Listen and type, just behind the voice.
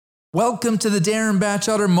Welcome to the Darren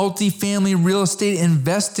Batchelder Multifamily Real Estate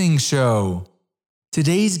Investing Show.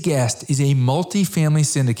 Today's guest is a multifamily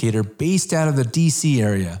syndicator based out of the DC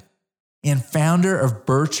area and founder of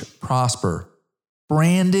Birch Prosper,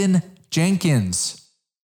 Brandon Jenkins.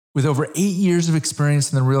 With over 8 years of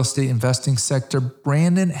experience in the real estate investing sector,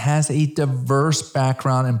 Brandon has a diverse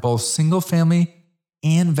background in both single-family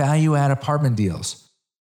and value-add apartment deals,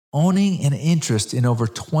 owning an interest in over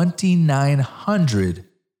 2,900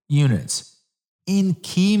 units in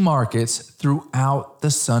key markets throughout the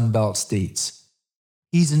Sunbelt states.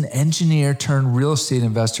 He's an engineer turned real estate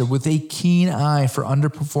investor with a keen eye for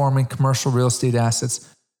underperforming commercial real estate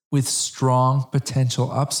assets with strong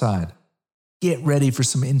potential upside. Get ready for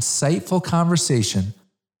some insightful conversation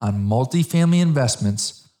on multifamily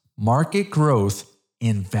investments, market growth,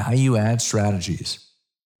 and value-add strategies.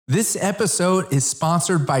 This episode is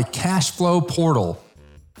sponsored by Cashflow Portal,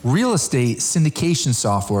 real estate syndication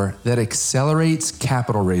software that accelerates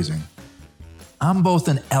capital raising. I'm both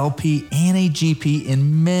an LP and a GP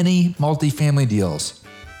in many multifamily deals.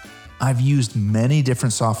 I've used many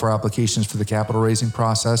different software applications for the capital raising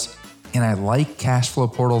process, and I like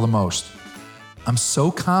Cashflow Portal the most. I'm so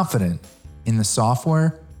confident in the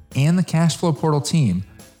software and the Cashflow Portal team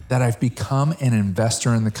that I've become an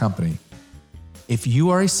investor in the company. If you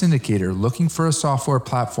are a syndicator looking for a software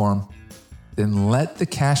platform, then let the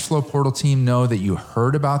Cashflow Portal team know that you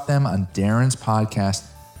heard about them on Darren's podcast,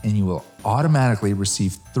 and you will automatically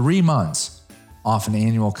receive 3 months off an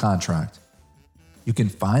annual contract. You can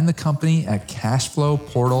find the company at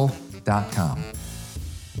cashflowportal.com.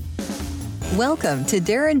 Welcome to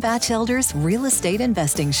Darren Batchelder's Real Estate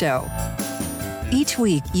Investing Show. Each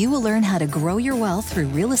week, you will learn how to grow your wealth through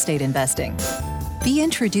real estate investing. Be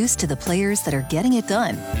introduced to the players that are getting it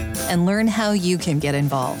done and learn how you can get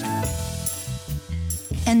involved.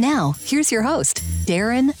 And now, here's your host,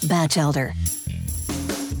 Darren Batchelder.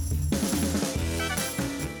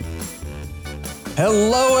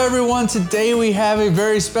 Hello, everyone. Today we have a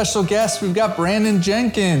very special guest. We've got Brandon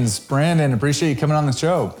Jenkins. Brandon, appreciate you coming on the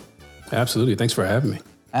show. Absolutely. Thanks for having me.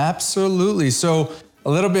 Absolutely. So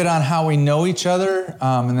a little bit on how we know each other,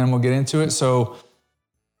 and then we'll get into it. So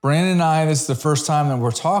Brandon and I, this is the first time that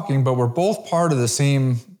we're talking, but we're both part of the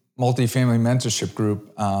same multifamily mentorship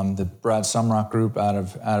group, the Brad Sumrock group out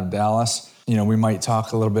of Dallas. You know, we might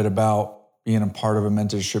talk a little bit about being a part of a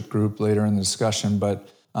mentorship group later in the discussion, but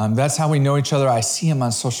that's how we know each other. I see him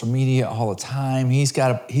on social media all the time. He's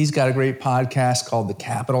got a great podcast called the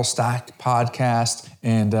Capital Stock Podcast,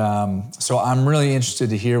 and so I'm really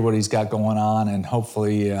interested to hear what he's got going on, and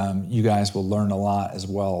hopefully you guys will learn a lot as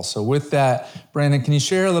well. So with that, Brandon, can you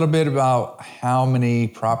share a little bit about how many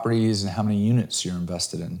properties and how many units you're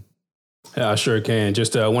invested in? I sure can.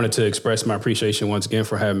 Just wanted to express my appreciation once again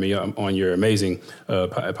for having me on your amazing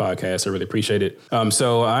podcast. I really appreciate it.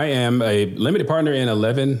 So I am a limited partner in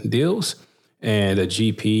 11 deals and a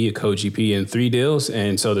GP, a co-GP in 3 deals.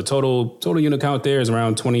 And so the total unit count there is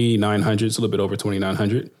around 2,900. It's a little bit over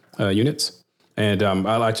 2,900 units. And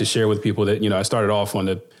I like to share with people that, you know, I started off on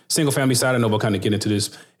the single family side. I know we'll kind of get into this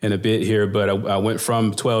in a bit here, but I went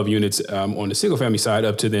from 12 units on the single family side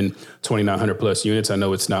up to then 2,900 plus units. I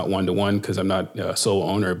know it's not 1-to-1 because I'm not a sole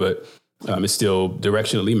owner, but it still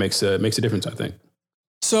directionally makes a difference, I think.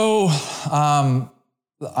 So I'm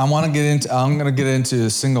going to get into the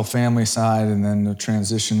single family side and then the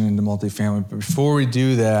transition into multifamily. But before we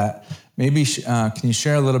do that, maybe can you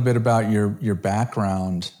share a little bit about your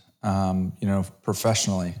background,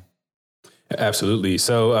 professionally? Absolutely.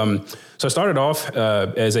 So I started off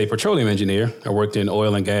as a petroleum engineer. I worked in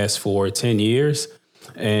oil and gas for 10 years,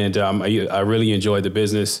 and I really enjoyed the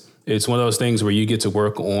business. It's one of those things where you get to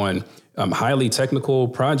work on highly technical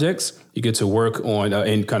projects. You get to work on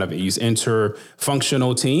in kind of these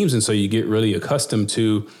inter-functional teams, and so you get really accustomed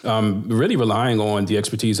to really relying on the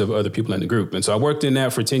expertise of other people in the group. And so I worked in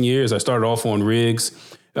that for 10 years. I started off on rigs.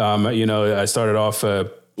 I started off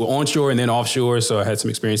onshore and then offshore, so I had some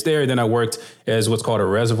experience there. Then I worked as what's called a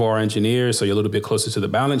reservoir engineer, so you're a little bit closer to the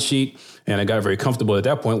balance sheet, and I got very comfortable at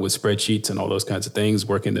that point with spreadsheets and all those kinds of things,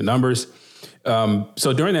 working the numbers.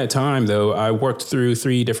 So during that time, though, I worked through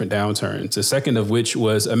 3 different downturns, the second of which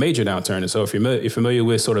was a major downturn. And so if you're familiar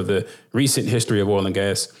with sort of the recent history of oil and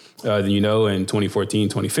gas, then you know in 2014,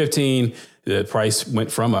 2015, the price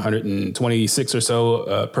went from 126 or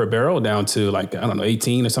so per barrel down to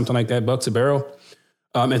 18 or something like that bucks a barrel.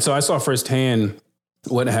 And so I saw firsthand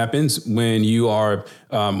what happens when you are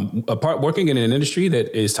working in an industry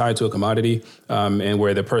that is tied to a commodity and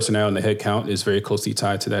where the personnel and the headcount is very closely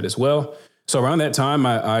tied to that as well. So around that time,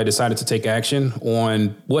 I decided to take action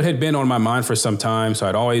on what had been on my mind for some time. So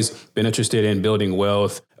I'd always been interested in building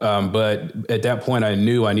wealth. But at that point, I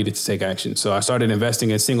knew I needed to take action. So I started investing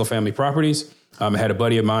in single family properties. I had a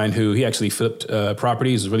buddy of mine who he actually flipped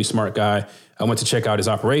properties. He was a really smart guy. I went to check out his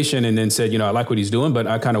operation and then said, I like what he's doing, but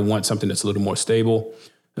I kind of want something that's a little more stable.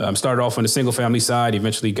 Started off on the single family side,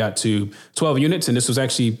 eventually got to 12 units. And this was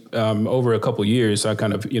actually over a couple of years. So I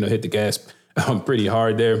kind of, hit the gas pretty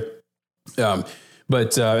hard there.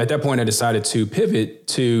 But at that point, I decided to pivot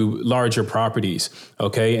to larger properties.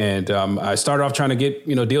 Okay. And I started off trying to get,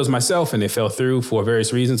 deals myself, and they fell through for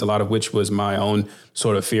various reasons, a lot of which was my own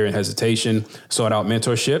sort of fear and hesitation. Sought out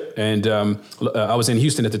mentorship. And I was in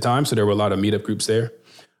Houston at the time, so there were a lot of meetup groups there.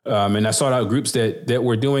 And I sought out groups that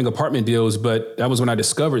were doing apartment deals, but that was when I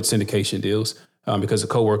discovered syndication deals because a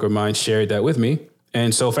coworker of mine shared that with me.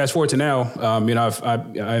 And so fast forward to now,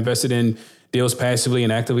 I invested in deals passively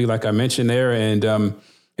and actively, like I mentioned there. And,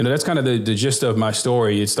 that's kind of the gist of my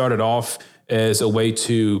story. It started off as a way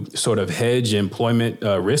to sort of hedge employment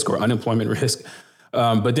risk or unemployment risk.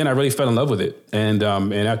 But then I really fell in love with it. And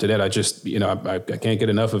after that, I just, I can't get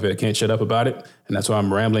enough of it. I can't shut up about it. And that's why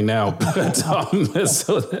I'm rambling now. But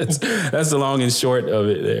so that's the long and short of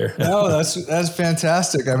it there. No, that's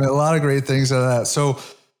fantastic. I mean, a lot of great things out of that. So,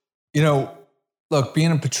 look,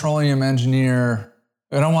 being a petroleum engineer,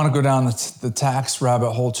 I don't want to go down the tax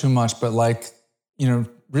rabbit hole too much, but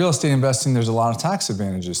real estate investing, there's a lot of tax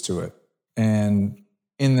advantages to it. And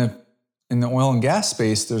in the oil and gas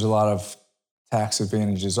space, there's a lot of tax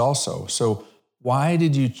advantages also. So why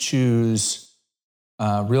did you choose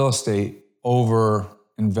real estate over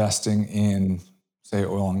investing in, say,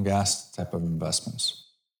 oil and gas type of investments?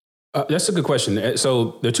 That's a good question.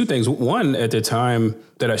 So there are two things. One, at the time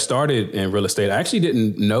that I started in real estate, I actually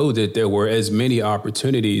didn't know that there were as many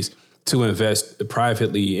opportunities to invest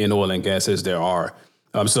privately in oil and gas as there are.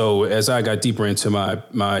 So as I got deeper into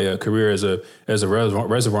my career as a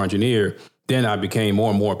reservoir engineer, then I became more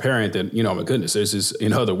and more apparent that, my goodness, there's this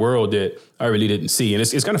other world that I really didn't see. And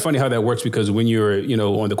it's kind of funny how that works, because when you're,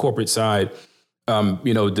 on the corporate side,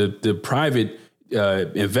 the private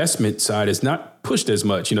investment side is not pushed as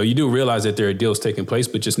much. You do realize that there are deals taking place,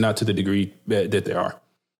 but just not to the degree that there are.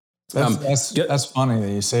 That's funny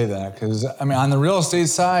that you say that, because on the real estate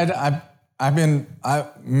side, I'm a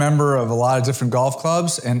member of a lot of different golf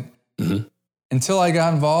clubs, and until I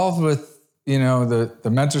got involved with the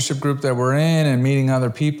mentorship group that we're in and meeting other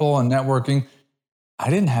people and networking, I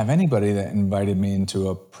didn't have anybody that invited me into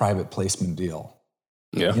a private placement deal.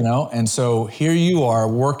 Yeah, and so here you are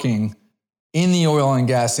working in the oil and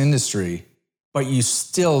gas industry, but you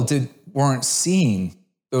still weren't seeing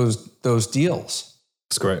those deals.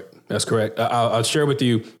 That's correct. I'll share with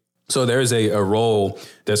you. So there's a role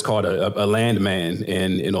that's called a landman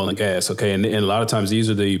in oil and gas. Okay. And a lot of times these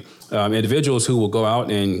are the individuals who will go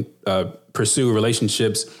out and pursue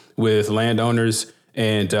relationships with landowners.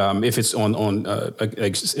 And if it's on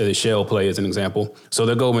a shale play, as an example, so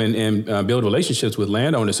they'll go in and build relationships with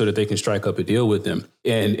landowners so that they can strike up a deal with them.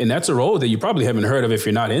 And that's a role that you probably haven't heard of if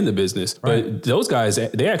you're not in the business. Right. But those guys,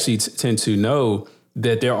 they actually tend to know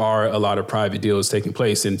that there are a lot of private deals taking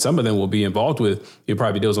place, and some of them will be involved with your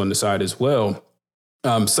private deals on the side as well.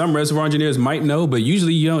 Some reservoir engineers might know, but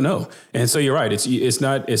usually you don't know. And so you're right. It's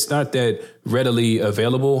not that readily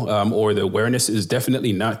available, or the awareness is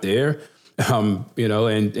definitely not there. And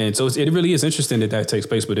so it really is interesting that takes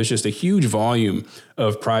place, but there's just a huge volume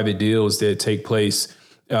of private deals that take place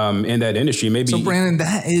in that industry. Maybe. So Brandon,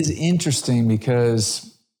 that is interesting because,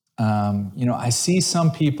 I see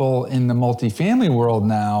some people in the multifamily world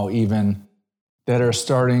now even that are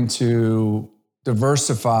starting to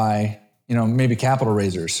diversify, maybe capital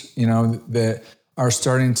raisers, that are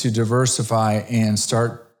starting to diversify and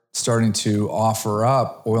starting to offer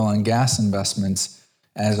up oil and gas investments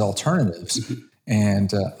as alternatives. Mm-hmm.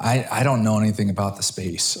 And I don't know anything about the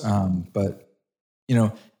space, but,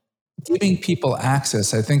 giving people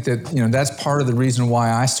access, I think that, that's part of the reason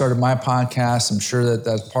why I started my podcast. I'm sure that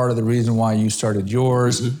that's part of the reason why you started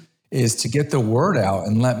yours, mm-hmm. is to get the word out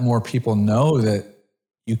and let more people know that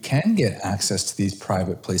you can get access to these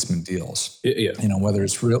private placement deals, yeah. Whether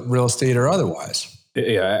it's real estate or otherwise.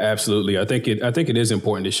 Yeah, absolutely. I think it is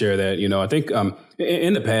important to share that. I think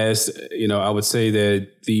in the past, I would say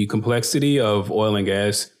that the complexity of oil and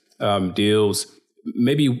gas deals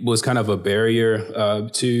maybe was kind of a barrier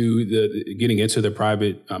to the getting into the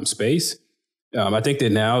private space. I think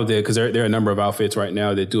that now because there are a number of outfits right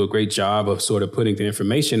now that do a great job of sort of putting the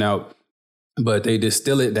information out, but they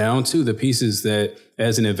distill it down to the pieces that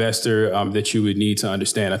as an investor that you would need to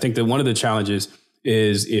understand. I think that one of the challenges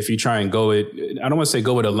is if you try and I don't want to say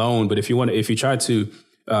go it alone, but if you try to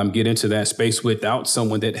get into that space without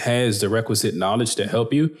someone that has the requisite knowledge to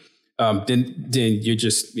help you, then you're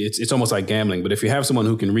just, it's almost like gambling. But if you have someone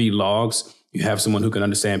who can read logs, you have someone who can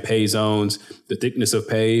understand pay zones, the thickness of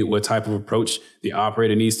pay, what type of approach the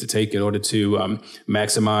operator needs to take in order to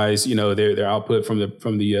maximize, their output from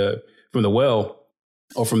the well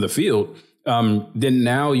or from the field. Then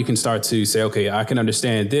now you can start to say, okay, I can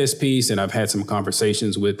understand this piece, and I've had some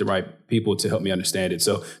conversations with the right people to help me understand it.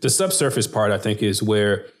 So the subsurface part, I think, is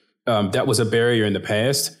where that was a barrier in the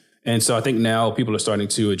past. And so I think now people are starting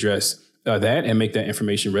to address that and make that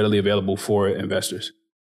information readily available for investors.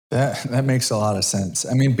 That makes a lot of sense.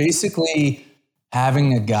 I mean, basically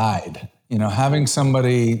having a guide, having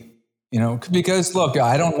somebody, because look,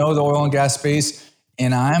 I don't know the oil and gas space,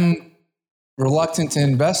 and I'm reluctant to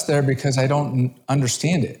invest there because I don't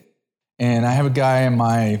understand it. And I have a guy in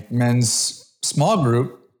my men's small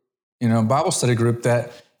group, Bible study group,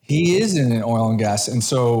 that he is in oil and gas. And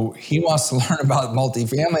so he wants to learn about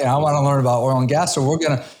multifamily. I want to learn about oil and gas. So we're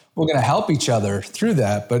going to help each other through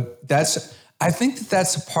that. But I think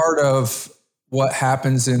that's a part of what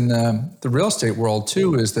happens in the real estate world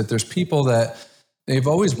too, is that there's people that they've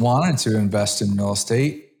always wanted to invest in real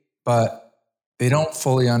estate, but they don't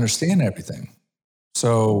fully understand everything.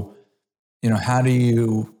 So, how do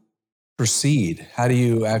you proceed? How do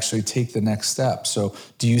you actually take the next step? So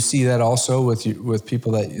do you see that also with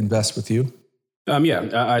people that invest with you? Yeah,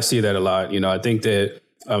 I see that a lot. I think that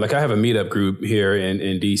I have a meetup group here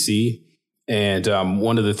in DC. And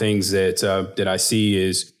one of the things that I see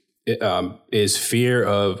is fear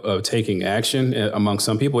of taking action among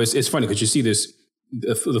some people. It's funny because you see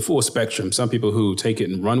the full spectrum. Some people who take it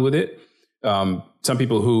and run with it. Some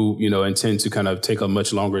people who intend to kind of take a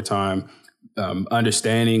much longer time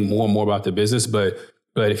understanding more and more about the business. But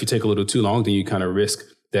if you take a little too long, then you kind of risk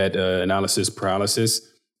that analysis paralysis.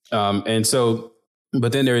 But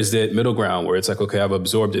then there is that middle ground where it's like, okay, I've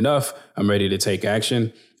absorbed enough. I'm ready to take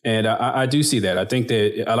action. And I do see that. I think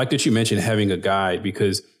that I like that you mentioned having a guide,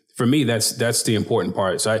 because for me, that's the important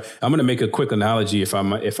part. So I'm going to make a quick analogy, if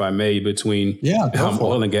I may, between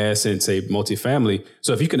oil and gas and, say, multifamily.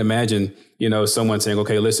 So if you can imagine, someone saying,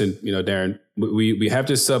 okay, listen, Darren, we have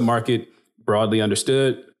this submarket broadly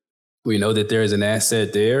understood. We know that there is an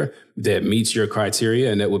asset there that meets your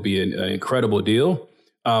criteria, and that would be an incredible deal.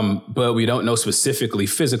 But we don't know specifically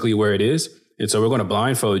physically where it is. And so we're going to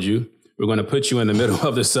blindfold you. We're going to put you in the middle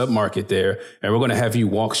of the submarket there, and we're going to have you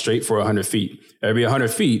walk straight for 100 feet. Every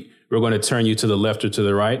 100 feet, we're going to turn you to the left or to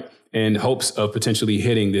the right in hopes of potentially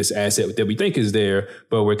hitting this asset that we think is there,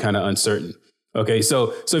 but we're kind of uncertain. Okay,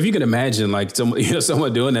 so if you can imagine like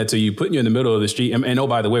someone doing that to you, putting you in the middle of the street, and oh,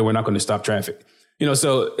 by the way, we're not going to stop traffic.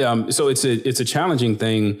 So it's a challenging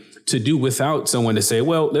thing to do without someone to say,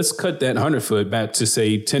 well, let's cut that 100 foot back to,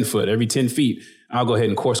 say, 10 foot. Every 10 feet, I'll go ahead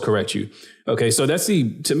and course correct you. Okay, so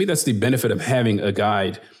to me, that's the benefit of having a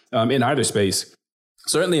guide in either space,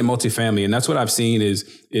 certainly in multifamily. And that's what I've seen is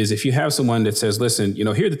if you have someone that says, listen,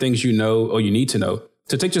 here are the things you know or you need to know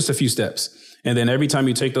to take just a few steps. And then every time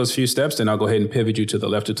you take those few steps, then I'll go ahead and pivot you to the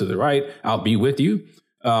left or to the right. I'll be with you,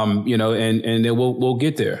 and then we'll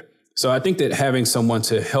get there. So I think that having someone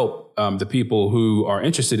to help the people who are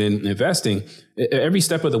interested in investing every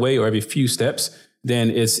step of the way or every few steps,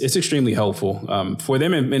 then it's extremely helpful for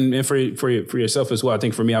them and for yourself as well. I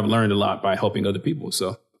think for me, I've learned a lot by helping other people.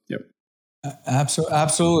 So, yeah.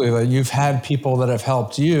 Absolutely. You've had people that have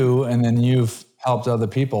helped you, and then you've helped other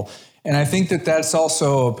people. And I think that that's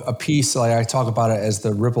also a piece, like I talk about it as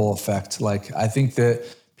the ripple effect. Like, I think that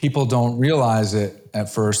people don't realize it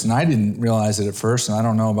at first, and I didn't realize it at first, and I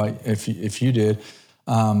don't know about if you did.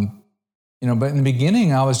 But in the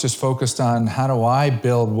beginning, I was just focused on how do I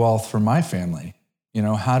build wealth for my family?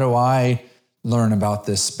 How do I learn about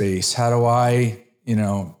this space? How do I,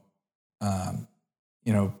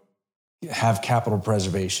 have capital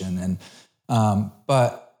preservation? And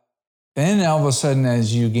but then all of a sudden,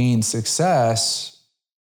 as you gain success,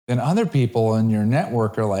 then other people in your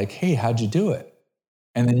network are like, hey, how'd you do it?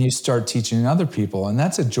 And then you start teaching other people. And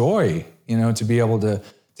that's a joy, to be able to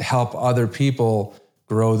help other people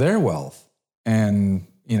grow their wealth and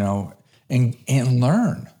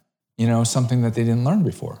learn, something that they didn't learn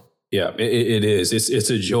before. Yeah, it is. It's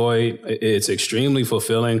a joy. It's extremely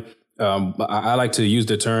fulfilling. I like to use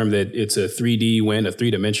the term that it's a 3D win, a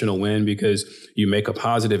three-dimensional win, because you make a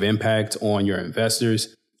positive impact on your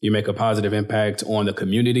investors. You make a positive impact on the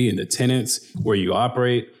community and the tenants where you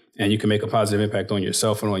operate, and you can make a positive impact on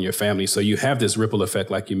yourself and on your family. So you have this ripple effect,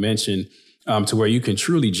 like you mentioned. to where you can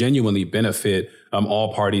truly, genuinely benefit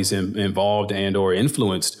all parties involved and or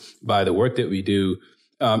influenced by the work that we do.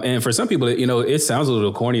 And for some people, it sounds a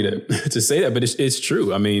little corny to say that, but it's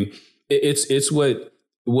true. I mean, it's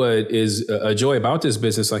what is a joy about this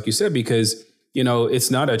business, like you said, because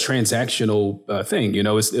it's not a transactional thing.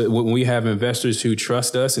 It's when we have investors who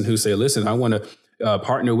trust us and who say, listen, I want to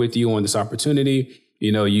partner with you on this opportunity.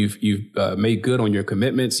 You've made good on your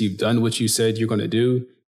commitments. You've done what you said you're going to do.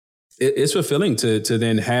 It's fulfilling to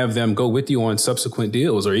then have them go with you on subsequent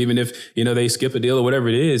deals, or even if, they skip a deal or whatever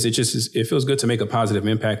it is, it feels good to make a positive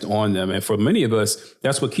impact on them. And for many of us,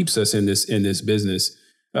 that's what keeps us in this business,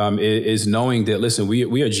 is knowing that, listen,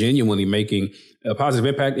 we are genuinely making a positive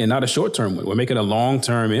impact and not a short-term one. We're making a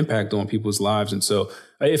long-term impact on people's lives. And so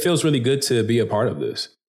it feels really good to be a part of this.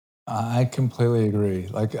 I completely agree.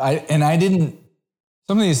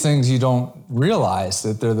 Some of these things you don't realize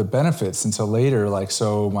that they're the benefits until later.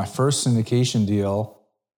 So my first syndication deal,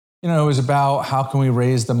 it was about how can we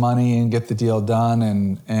raise the money and get the deal done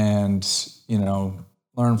and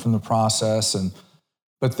learn from the process.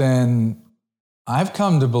 But then I've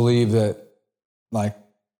come to believe that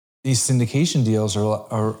these syndication deals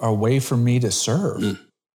are a way for me to serve.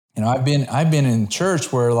 I've been in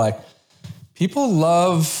church where people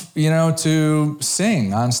love, to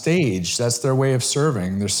sing on stage. That's their way of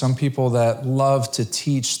serving. There's some people that love to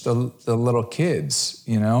teach the little kids,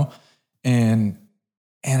 and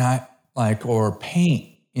I or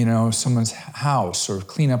paint, someone's house or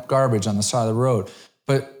clean up garbage on the side of the road.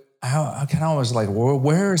 But I can always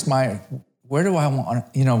where do I want,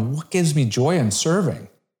 what gives me joy in serving?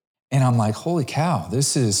 And I'm like, holy cow,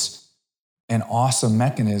 this is an awesome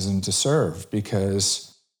mechanism to serve, because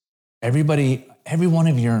every one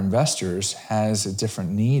of your investors has a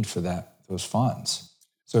different need for those funds.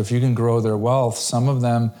 So if you can grow their wealth, some of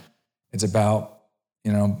them, it's about,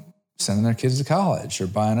 sending their kids to college or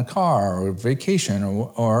buying a car or vacation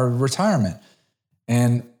or retirement.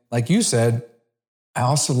 And like you said, I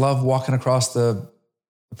also love walking across the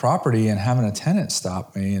property and having a tenant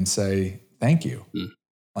stop me and say, thank you.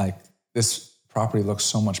 This property looks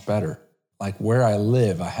so much better. Where I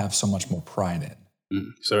live, I have so much more pride in.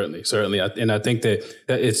 Certainly. And I think that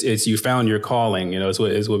it's you found your calling, is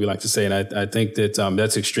what we like to say. And I think that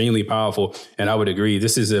that's extremely powerful. And I would agree.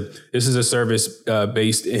 This is a service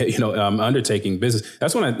based, undertaking business.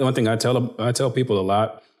 That's one thing I tell people a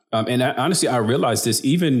lot. And honestly, I realized this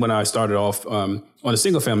even when I started off on the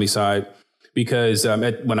single family side, because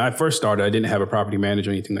when I first started, I didn't have a property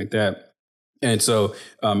manager or anything like that. And so,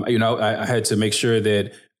 I had to make sure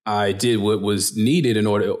that I did what was needed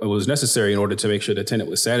was necessary in order to make sure the tenant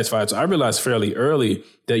was satisfied. So I realized fairly early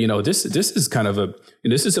that, this is kind of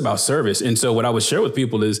this is about service. And so what I would share with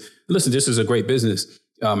people is, listen, this is a great business.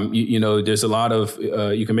 There's a lot of,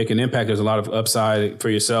 you can make an impact. There's a lot of upside for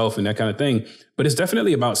yourself and that kind of thing, but it's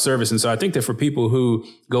definitely about service. And so I think that for people who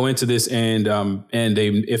go into this and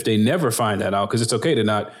if they never find that out, because it's okay to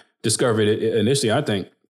not discover it initially, I think.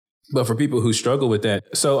 But for people who struggle with that,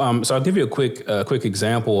 so I'll give you a quick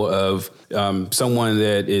example of someone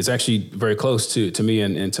that is actually very close to me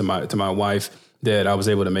and to my wife that I was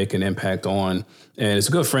able to make an impact on, and it's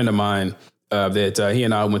a good friend of mine that he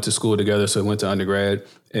and I went to school together, so we went to undergrad,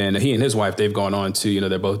 and he and his wife, they've gone on to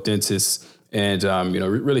they're both dentists and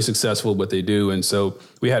really successful at what they do, and so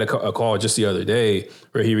we had a call just the other day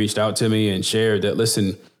where he reached out to me and shared that,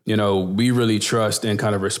 listen, we really trust and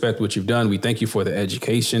kind of respect what you've done. We thank you for the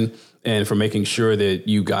education and for making sure that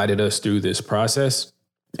you guided us through this process.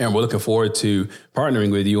 And we're looking forward to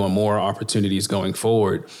partnering with you on more opportunities going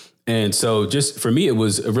forward. And so just for me, it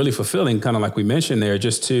was really fulfilling, kind of like we mentioned there,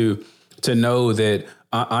 just to know that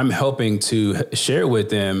I'm helping to share with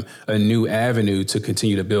them a new avenue to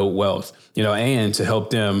continue to build wealth, and to help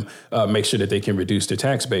them make sure that they can reduce their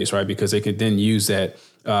tax base, right? Because they can then use that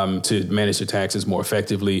to manage their taxes more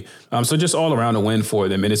effectively. So just all around a win for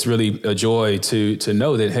them. And it's really a joy to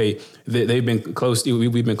know that, hey, they've been close.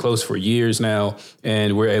 We've been close for years now,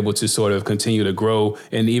 and we're able to sort of continue to grow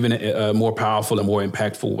in even more powerful and more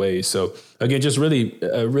impactful ways. So again, just really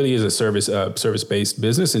is a service-based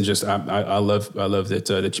business. And just, I love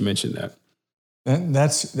that you mentioned that. And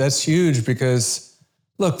that's huge, because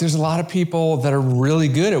look, there's a lot of people that are really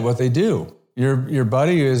good at what they do. Your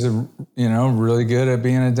buddy is really good at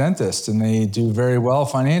being a dentist, and they do very well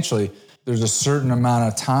financially. There's a certain amount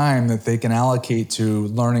of time that they can allocate to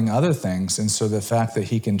learning other things. And so the fact that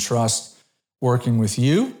he can trust working with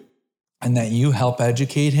you and that you help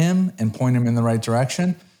educate him and point him in the right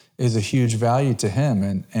direction is a huge value to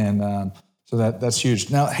him. And so that's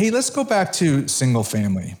huge. Now, hey, let's go back to single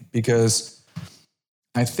family, because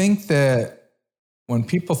I think that when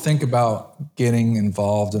people think about getting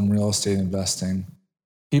involved in real estate investing,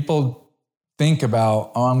 people think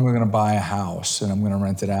about, oh, I'm going to buy a house and I'm going to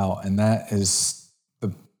rent it out. And that is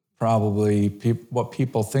probably what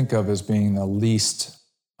people think of as being the least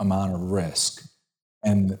amount of risk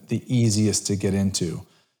and the easiest to get into.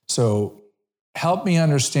 So help me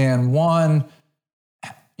understand, one,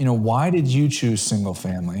 why did you choose single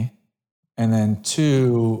family? And then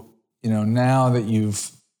two, now that you've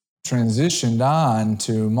transitioned on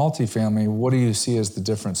to multifamily, what do you see as the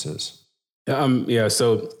differences?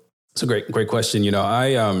 So it's a great question.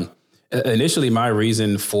 I initially my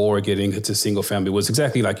reason for getting into single family was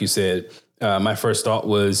exactly like you said. My first thought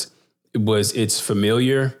was it's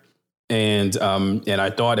familiar, and I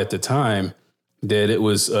thought at the time that it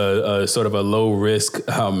was a sort of a low risk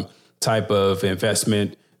type of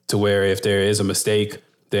investment, to where if there is a mistake,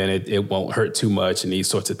 then it won't hurt too much and these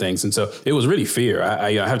sorts of things. And so it was really fear.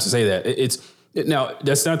 I have to say that now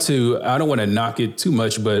that's not to, I don't want to knock it too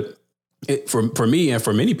much, but for me and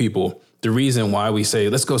for many people, the reason why we say,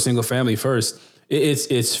 let's go single family first,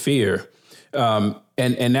 it's fear. And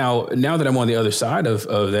now that I'm on the other side of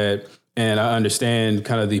that, and I understand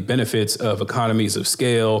kind of the benefits of economies of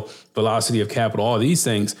scale, velocity of capital, all these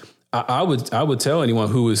things, I would tell anyone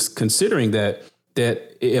who is considering that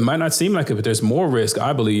it might not seem like it, but there's more risk,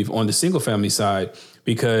 I believe, on the single family side,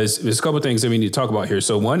 because there's a couple of things that we need to talk about here.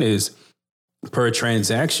 So one is per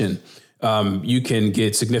transaction, you can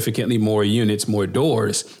get significantly more units, more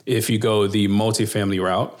doors if you go the multifamily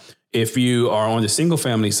route. If you are on the single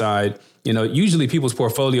family side, usually people's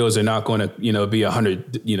portfolios are not going to, be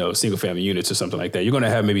 100, single family units or something like that. You're going to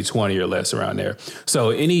have maybe 20 or less around there.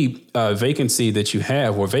 So any vacancy that you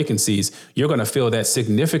have, or vacancies, you're going to feel that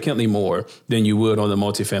significantly more than you would on the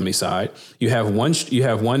multifamily side. You have one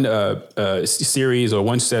series or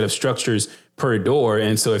one set of structures per door.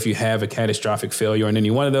 And so if you have a catastrophic failure on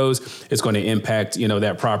any one of those, it's going to impact,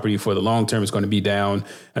 that property for the long term. It's going to be down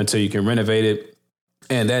until you can renovate it.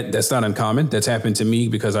 And that's not uncommon. That's happened to me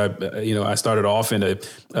because I started off in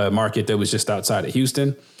a market that was just outside of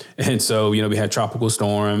Houston. And so, we had tropical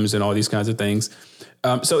storms and all these kinds of things.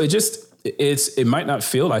 So it might not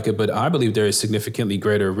feel like it, but I believe there is significantly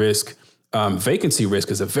greater risk. Vacancy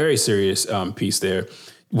risk is a very serious piece there.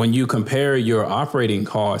 When you compare your operating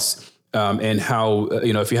costs and how,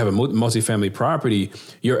 if you have a multifamily property,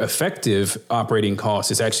 your effective operating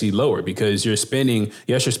cost is actually lower, because you're spending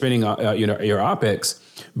your OpEx,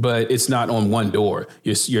 but it's not on one door.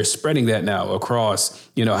 You're spreading that now across,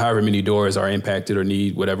 however many doors are impacted or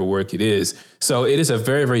need whatever work it is. So it is a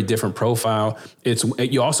very, very different profile.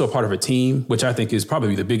 You're also a part of a team, which I think is probably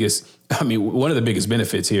one of the biggest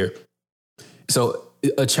benefits here. So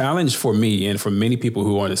a challenge for me and for many people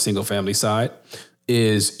who are on the single family side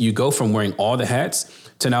is you go from wearing all the hats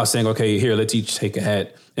to now saying, okay, here, let's each take a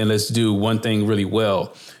hat and let's do one thing really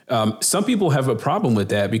well. Some people have a problem with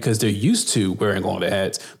that because they're used to wearing all the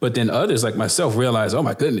hats, but then others like myself realize, oh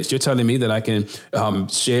my goodness, you're telling me that I can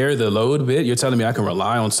share the load a bit. You're telling me I can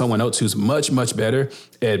rely on someone else who's much, much better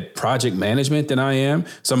at project management than I am.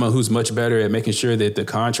 Someone who's much better at making sure that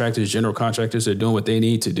the general contractors are doing what they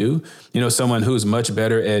need to do. Someone who's much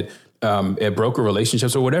better at broker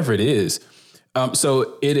relationships or whatever it is.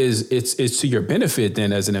 So it's to your benefit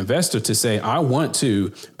then as an investor to say, I want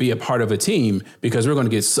to be a part of a team because we're going to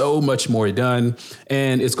get so much more done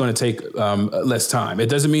and it's going to take less time. It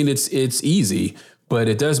doesn't mean it's easy, but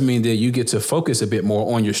it does mean that you get to focus a bit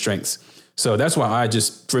more on your strengths. So that's why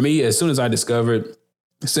for me, as soon as I discovered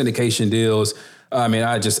syndication deals, I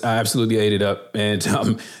absolutely ate it up. And,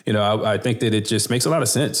 I think that it just makes a lot of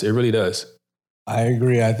sense. It really does. I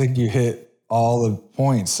agree. I think you hit all the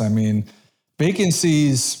points.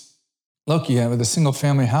 Vacancies, look, with a single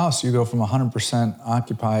family house, you go from 100%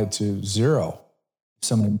 occupied to zero.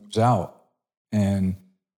 Someone moves out, and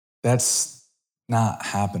that's not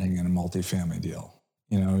happening in a multifamily deal.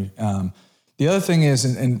 The other thing is,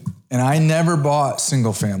 and I never bought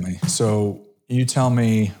single family, so you tell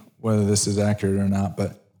me whether this is accurate or not,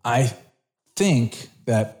 but I think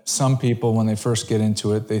that some people, when they first get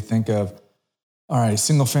into it, they think of, all right,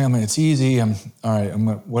 single family, it's easy.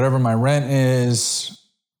 Whatever my rent is,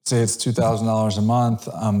 say it's $2,000 a month,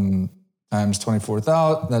 times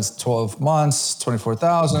 24,000, that's 12 months,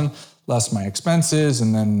 24,000, less my expenses,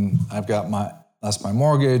 and then I've got less my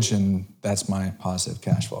mortgage, and that's my positive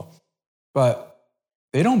cash flow. But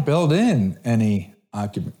they don't build in any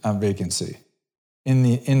vacancy in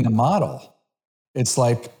the model. It's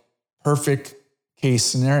like perfect case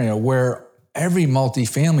scenario where every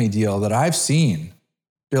multifamily deal that I've seen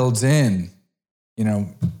builds in,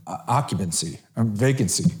 occupancy or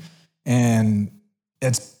vacancy. And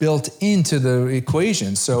it's built into the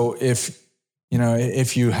equation. So if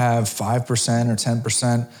you have 5% or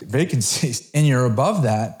 10% vacancies and you're above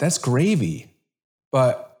that, that's gravy.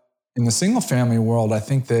 But in the single family world, I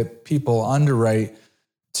think that people underwrite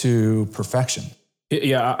to perfection.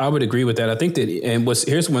 Yeah, I would agree with that. I think that, and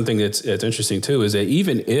here's one thing that's interesting too, is that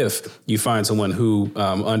even if you find someone who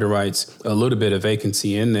underwrites a little bit of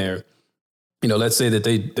vacancy in there, let's say that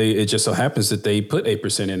it just so happens that they put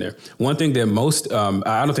 8% in there. One thing that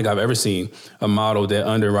I don't think I've ever seen a model that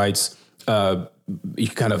underwrites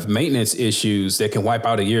kind of maintenance issues that can wipe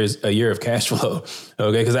out a year of cash flow.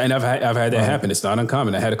 Okay, because I've had that happen. It's not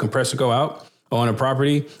uncommon. I had a compressor go out on a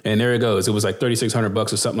property, and there it goes. It was like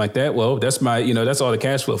 $3,600 or something like that. Well, that's that's all the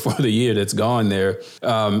cash flow for the year that's gone there.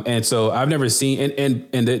 And so I've never seen.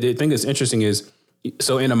 And the thing that's interesting is,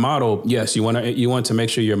 so in a model, yes, you want to make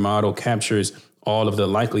sure your model captures all of the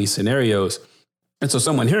likely scenarios. And so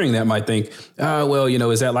someone hearing that might think,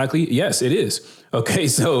 is that likely? Yes, it is. Okay,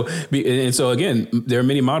 so again, there are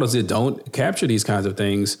many models that don't capture these kinds of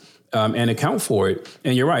things and account for it.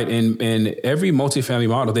 And you're right. In every multifamily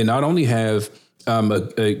model, they not only have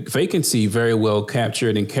a vacancy very well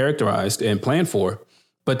captured and characterized and planned for,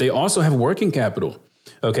 but they also have working capital.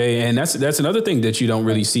 Okay, and that's another thing that you don't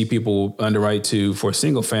really see people underwrite to for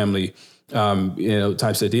single family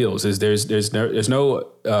types of deals. Is there's no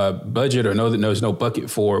budget or there's no bucket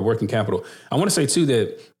for working capital. I want to say too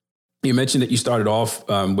that you mentioned that you started off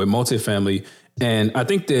with multifamily, and I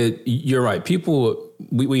think that you're right. People,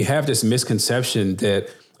 we have this misconception that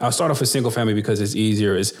I'll start off with single family because it's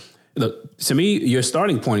easier. Look, to me, your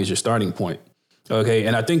starting point is your starting point. Okay,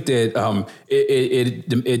 and I think that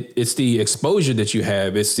it's the exposure that you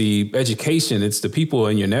have, it's the education, it's the people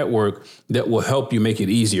in your network that will help you make it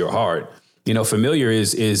easy or hard. Familiar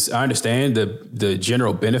is I understand the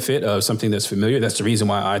general benefit of something that's familiar. That's the reason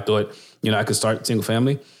why I thought I could start single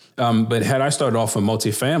family. But had I started off with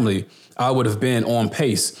multifamily, I would have been on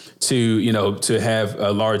pace to have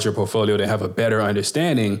a larger portfolio, to have a better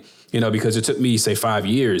understanding. Because it took me, say, 5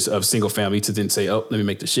 years of single family to then say, oh, let me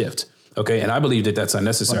make the shift. Okay. And I believe that that's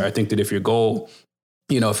unnecessary. Right. I think that if your goal,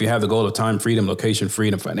 if you have the goal of time freedom, location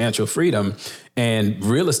freedom, financial freedom, and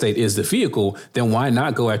real estate is the vehicle, then why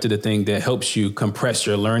not go after the thing that helps you compress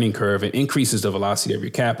your learning curve and increases the velocity of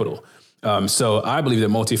your capital? So I believe that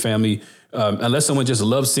multifamily, unless someone just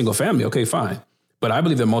loves single family, okay, fine. But I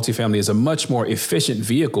believe that multifamily is a much more efficient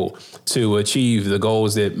vehicle to achieve the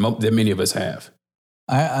goals that many of us have.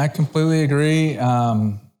 I completely agree.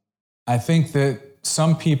 I think that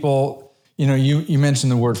some people, you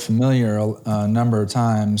mentioned the word familiar a number of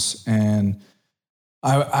times, and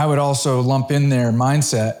I would also lump in there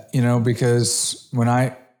mindset, because when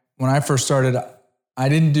I first started, I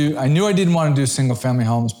knew I didn't want to do single family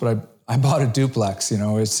homes, but I bought a duplex.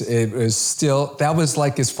 It was still, that was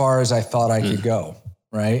like as far as I thought I could go,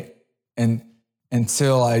 right? And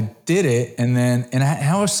until I did it, and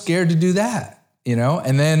I was scared to do that.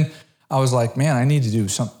 And then I was like, man, I need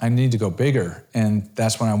to go bigger. And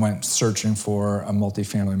that's when I went searching for a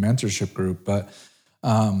multifamily mentorship group. But,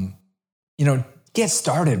 get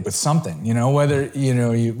started with something, whether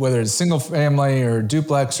it's single family or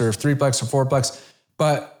duplex or threeplex or fourplex.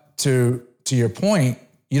 But to your point,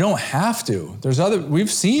 you don't have to.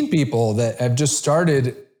 We've seen people that have just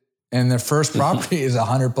started and their first property is a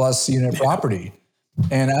 100+ unit property.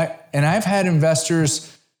 And I've had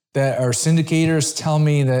investors that are syndicators tell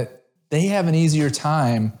me that they have an easier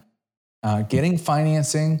time getting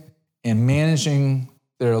financing and managing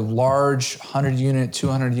their large 100-unit,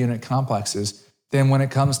 200-unit complexes than when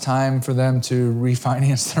it comes time for them to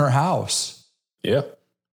refinance their house. Yeah.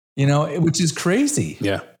 Which is crazy.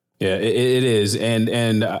 Yeah. Yeah, it is.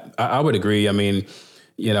 And I would agree. I mean,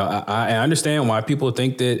 I understand why people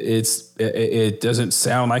think that it doesn't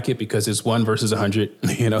sound like it because it's 1 versus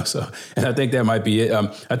 100, so, and I think that might be it.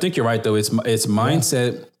 I think you're right though. It's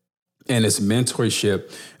mindset and it's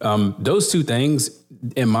mentorship. Those two things,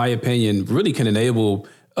 in my opinion, really can enable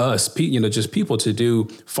us, just people to do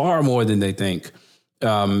far more than they think.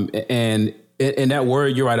 And that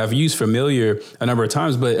word, you're right, I've used familiar a number of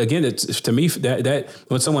times, but again, it's to me that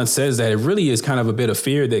when someone says that, it really is kind of a bit of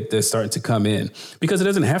fear that's starting to come in because it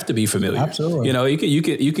doesn't have to be familiar. Absolutely.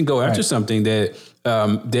 You can go after something that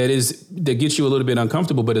gets you a little bit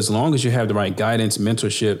uncomfortable, but as long as you have the right guidance,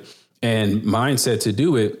 mentorship, and mindset to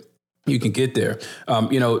do it, you can get there.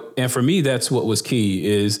 And for me, that's what was key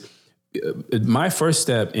is my first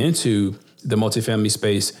step into the multifamily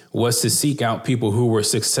space was to seek out people who were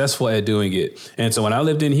successful at doing it. And so when I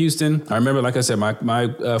lived in Houston, I remember, like I said,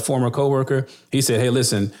 my former coworker, he said, hey,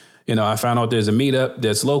 listen, I found out there's a meetup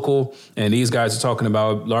that's local and these guys are talking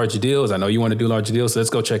about larger deals. I know you want to do larger deals, so let's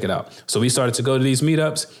go check it out. So we started to go to these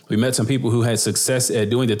meetups. We met some people who had success at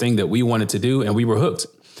doing the thing that we wanted to do, and we were hooked.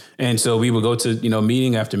 And so we would go to,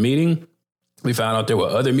 meeting after meeting. We found out there were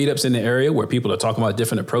other meetups in the area where people are talking about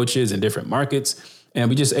different approaches in different markets, and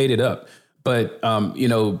we just ate it up. But,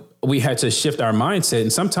 we had to shift our mindset,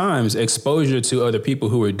 and sometimes exposure to other people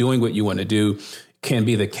who are doing what you want to do can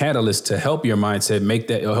be the catalyst to help your mindset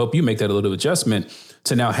help you make that a little adjustment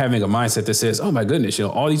to now having a mindset that says, oh my goodness,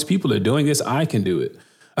 all these people are doing this, I can do it.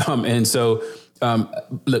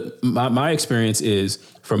 Look, my experience is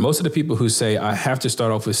for most of the people who say, I have to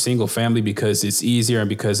start off with single family because it's easier and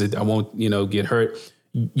because I won't, get hurt.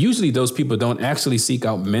 Usually those people don't actually seek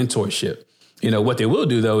out mentorship. What they will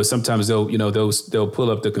do though, is sometimes they'll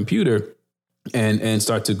pull up the computer and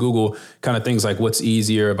start to Google kind of things like what's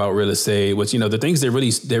easier about real estate, what's, the things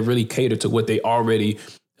that really cater to what they already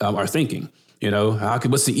are thinking.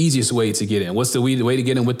 What's the easiest way to get in? What's the way to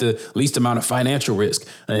get in with the least amount of financial risk?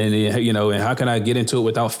 And how can I get into it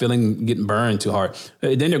without getting burned too hard?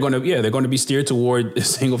 Then they're going to be steered toward a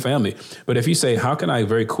single family. But if you say, how can I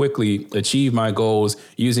very quickly achieve my goals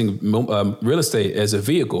using real estate as a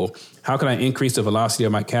vehicle? How can I increase the velocity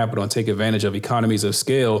of my capital and take advantage of economies of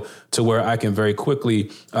scale to where I can very quickly,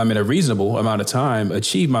 in a reasonable amount of time,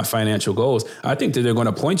 achieve my financial goals? I think that they're going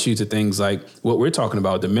to point you to things like what we're talking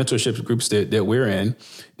about, the mentorship groups that we're in,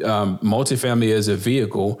 multifamily as a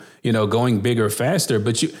vehicle, going bigger, faster.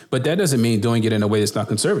 But that doesn't mean doing it in a way that's not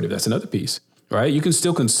conservative. That's another piece, right? You can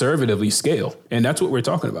still conservatively scale. And that's what we're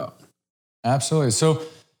talking about. Absolutely. So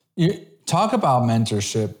you talk about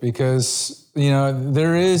mentorship because,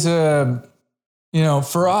 there is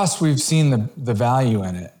for us, we've seen the value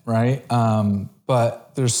in it, right?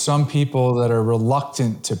 But there's some people that are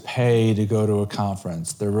reluctant to pay to go to a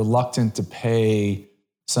conference. They're reluctant to pay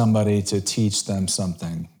somebody to teach them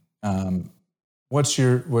something. What's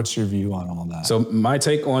your view on all that? So my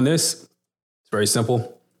take on this is very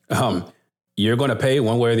simple. You're going to pay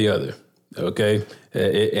one way or the other. Okay.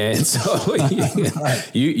 And so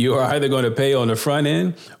you are either going to pay on the front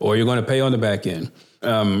end or you're going to pay on the back end.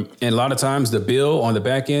 And a lot of times the bill on the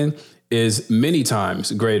back end is many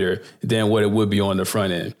times greater than what it would be on the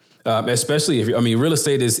front end. Especially real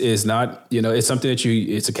estate is not, it's something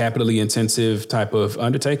it's a capitally intensive type of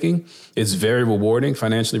undertaking. It's very rewarding,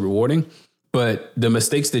 financially rewarding, but the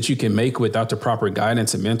mistakes that you can make without the proper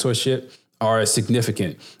guidance and mentorship are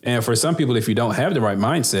significant. And for some people, if you don't have the right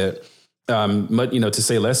mindset, to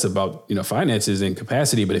say less about, finances and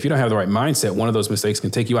capacity, but if you don't have the right mindset, one of those mistakes can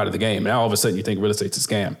take you out of the game. Now, all of a sudden you think real estate's a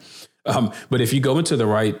scam. But if you go into the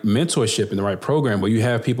right mentorship and the right program where you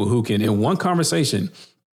have people who can, in one conversation,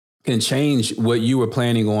 can change what you were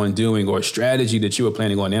planning on doing or a strategy that you were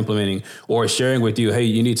planning on implementing or sharing with you, hey,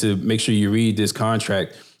 you need to make sure you read this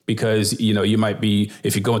contract because, you might be,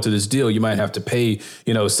 if you go into this deal, you might have to pay,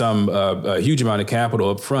 some a huge amount of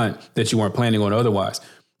capital up front that you weren't planning on otherwise.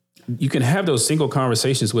 You can have those single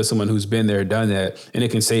conversations with someone who's been there, done that, and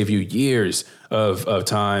it can save you years of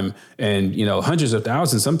time and, hundreds of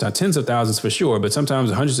thousands, sometimes tens of thousands for sure, but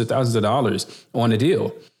sometimes hundreds of thousands of dollars on a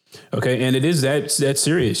deal. Okay. And it is that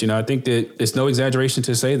serious. I think that it's no exaggeration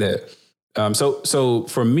to say that. So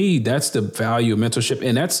for me, that's the value of mentorship.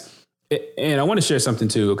 And I want to share something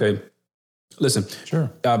too. Okay. Listen,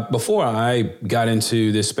 sure. Before I got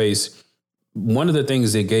into this space, one of the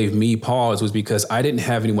things that gave me pause was because I didn't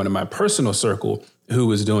have anyone in my personal circle who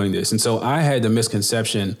was doing this. And so I had the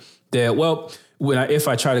misconception that, well, if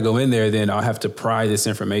I try to go in there, then I'll have to pry this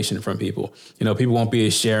information from people. People won't be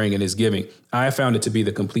as sharing and as giving. I found it to be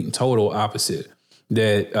the complete and total opposite.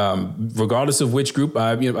 That regardless of which group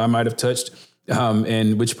I might have touched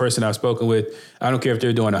and which person I've spoken with, I don't care if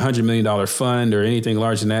they're doing $100 million fund or anything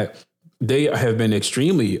larger than that, they have been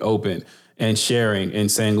extremely open and sharing and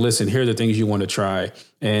saying, listen, here are the things you want to try.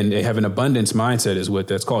 And they have an abundance mindset is what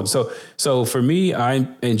that's called. So for me, I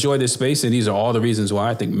enjoy this space. And these are all the reasons why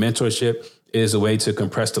I think mentorship is a way to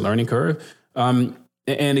compress the learning curve. And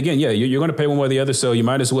again, you're going to pay one way or the other. So you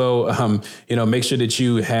might as well, make sure that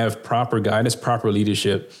you have proper guidance, proper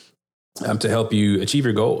leadership to help you achieve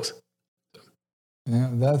your goals.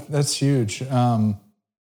 Yeah, that's huge. You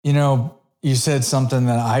said something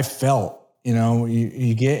that I felt.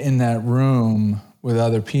 You get in that room with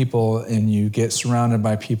other people and you get surrounded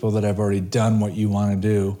by people that have already done what you want to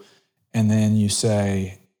do. And then you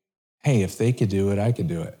say, hey, if they could do it, I could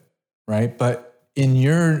do it. Right. But in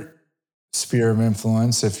your sphere of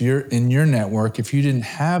influence, if you're in your network, if you didn't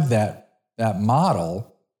have that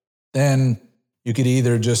model, then you could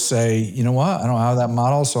either just say, you know what, I don't have that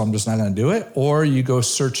model, so I'm just not going to do it. Or you go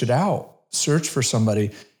search it out, search for somebody.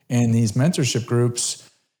 And these mentorship groups,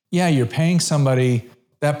 yeah, you're paying somebody.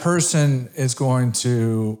 That person is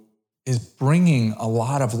bringing a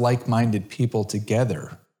lot of like-minded people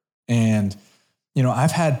together. And,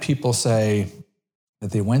 I've had people say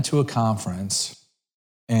that they went to a conference,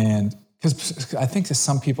 and because I think that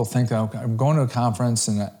some people think that I'm going to a conference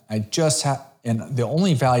and and the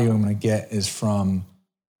only value I'm going to get is from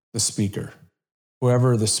the speaker,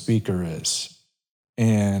 whoever the speaker is.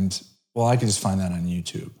 And I could just find that on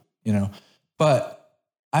YouTube, but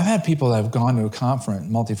I've had people that have gone to a conference,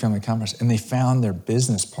 multifamily conference, and they found their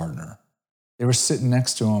business partner. They were sitting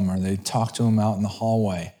next to them, or they talked to them out in the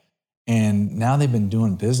hallway. And now they've been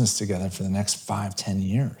doing business together for the next 5-10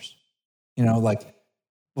 years.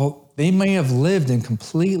 They may have lived in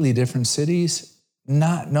completely different cities,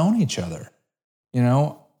 not known each other,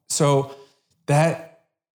 So that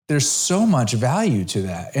there's so much value to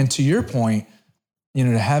that. And to your point,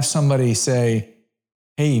 to have somebody say,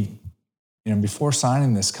 hey, before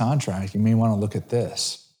signing this contract, you may want to look at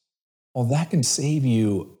this. Well, that can save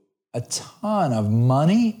you a ton of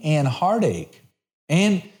money and heartache.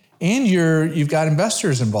 And you've got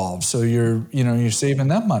investors involved. So you're saving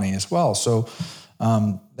them money as well. So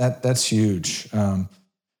that's huge.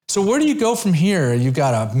 So where do you go from here? You've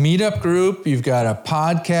got a meetup group, you've got a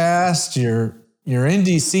podcast, you're in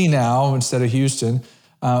DC now instead of Houston.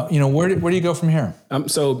 Where do you go from here?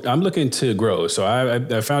 So I'm looking to grow. So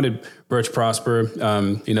I founded Birch Prosper,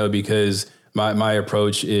 because my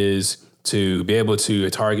approach is to be able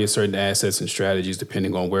to target certain assets and strategies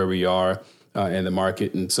depending on where we are in the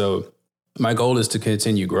market. And so my goal is to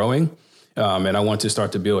continue growing. And I want to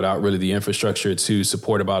start to build out really the infrastructure to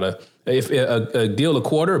support about a deal a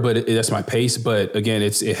quarter, but that's my pace. But again,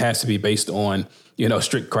 it has to be based on,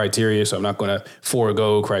 strict criteria. So I'm not going to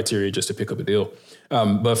forego criteria just to pick up a deal.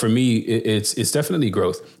 But for me, it's definitely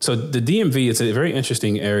growth. So the DMV, it's a very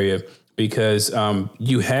interesting area because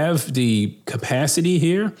you have the capacity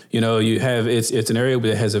here. It's an area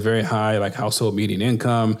that has a very high household median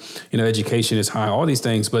income. Education is high, all these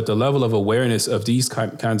things, but the level of awareness of these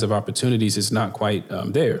kinds of opportunities is not quite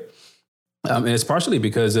there. And it's partially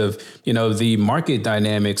because of, the market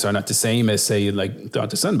dynamics are not the same as, say, throughout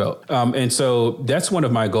the Sun Belt. And so that's one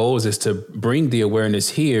of my goals, is to bring the awareness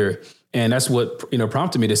here. And that's what,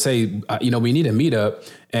 prompted me to say, we need a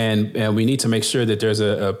meetup and we need to make sure that there's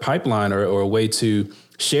a pipeline or a way to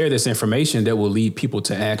share this information that will lead people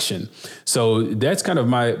to action. So that's kind of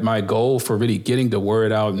my goal for really getting the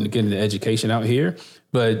word out and getting the education out here.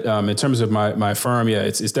 But in terms of my firm,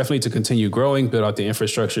 it's definitely to continue growing, build out the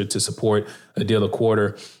infrastructure to support a deal a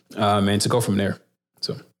quarter, and to go from there.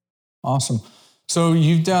 So awesome. So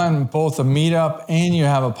you've done both a meetup and you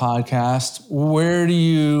have a podcast. Where do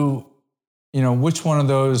you, which one of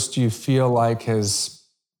those do you feel like has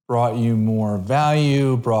brought you more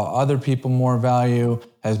value, brought other people more value,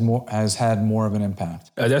 has had more of an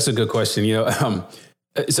impact? That's a good question.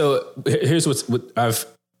 So here's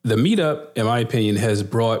the meetup, in my opinion, has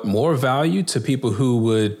brought more value to people who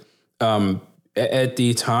would, at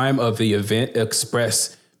the time of the event,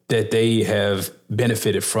 express that they have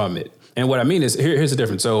benefited from it. And what I mean is, here's the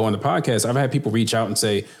difference. So on the podcast, I've had people reach out and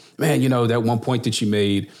say, man, that one point that you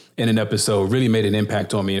made in an episode really made an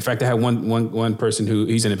impact on me. In fact, I had one person who,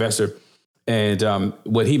 he's an investor. And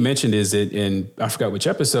what he mentioned is that, and I forgot which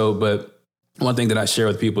episode, but one thing that I share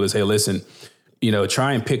with people is, hey, listen,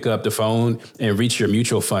 try and pick up the phone and reach your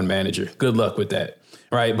mutual fund manager. Good luck with that.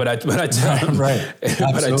 Right. But I tell them,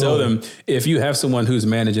 but I tell them, if you have someone who's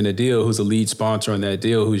managing a deal, who's a lead sponsor on that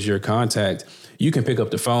deal, who's your contact, you can pick up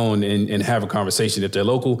the phone and have a conversation. If they're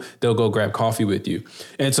local, they'll go grab coffee with you.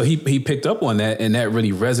 And so he picked up on that, and that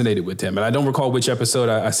really resonated with him. And I don't recall which episode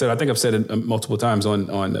I said. I think I've said it multiple times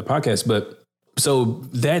on the podcast, but so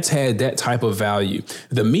that's had that type of value.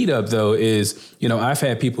 The meetup, though, is, I've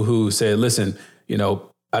had people who said, listen,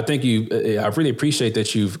 I think I really appreciate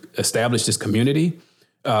that you've established this community.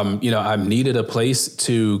 I've needed a place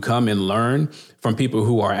to come and learn from people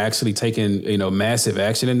who are actually taking, massive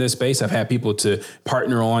action in this space. I've had people to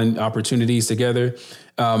partner on opportunities together.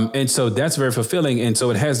 And so that's very fulfilling. And so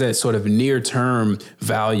it has that sort of near term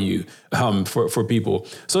value for people.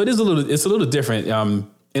 So it's a little different.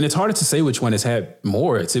 And it's harder to say which one has had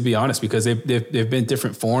more, to be honest, because they've been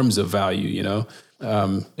different forms of value, So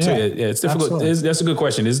it's difficult. That's a good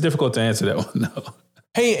question. It's difficult to answer that one. No.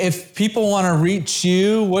 Hey, if people want to reach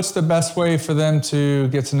you, what's the best way for them to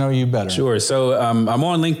get to know you better? Sure. So I'm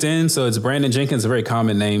on LinkedIn. So it's Brandon Jenkins, a very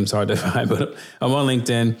common name. It's hard to find, but I'm on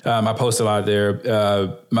LinkedIn. I post a lot there.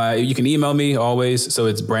 You can email me always. So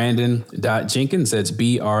it's Brandon.Jenkins. That's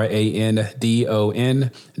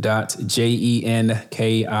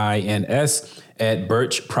BRANDON.JENKINS at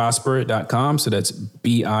birchprosper.com. So that's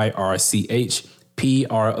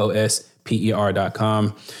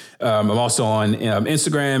BIRCHPROSPER.com. I'm also on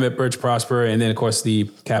Instagram at Birch Prosper, and then of course the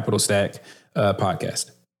Capital Stack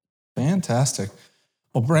podcast. Fantastic.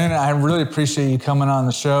 Well, Brandon, I really appreciate you coming on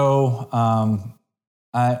the show.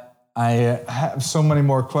 I have so many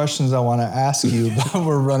more questions I want to ask you, but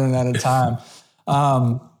we're running out of time.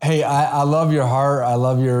 Hey, I love your heart. I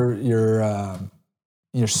love your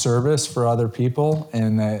service for other people,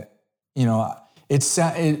 and that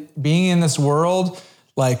being in this world,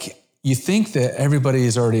 like. You think that everybody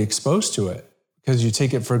is already exposed to it because you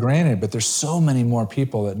take it for granted, but there's so many more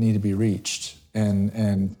people that need to be reached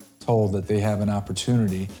and told that they have an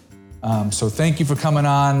opportunity. So thank you for coming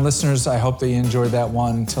on. Listeners, I hope that you enjoyed that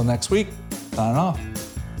one. Until next week, signing off.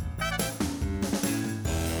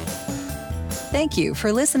 Thank you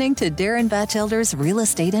for listening to Darren Batchelder's Real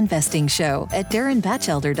Estate Investing Show at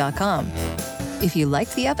darrenbatchelder.com. If you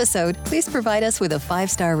liked the episode, please provide us with a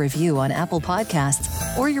 5-star review on Apple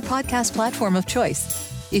Podcasts or your podcast platform of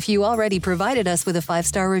choice. If you already provided us with a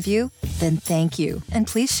 5-star review, then thank you, and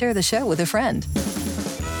please share the show with a friend.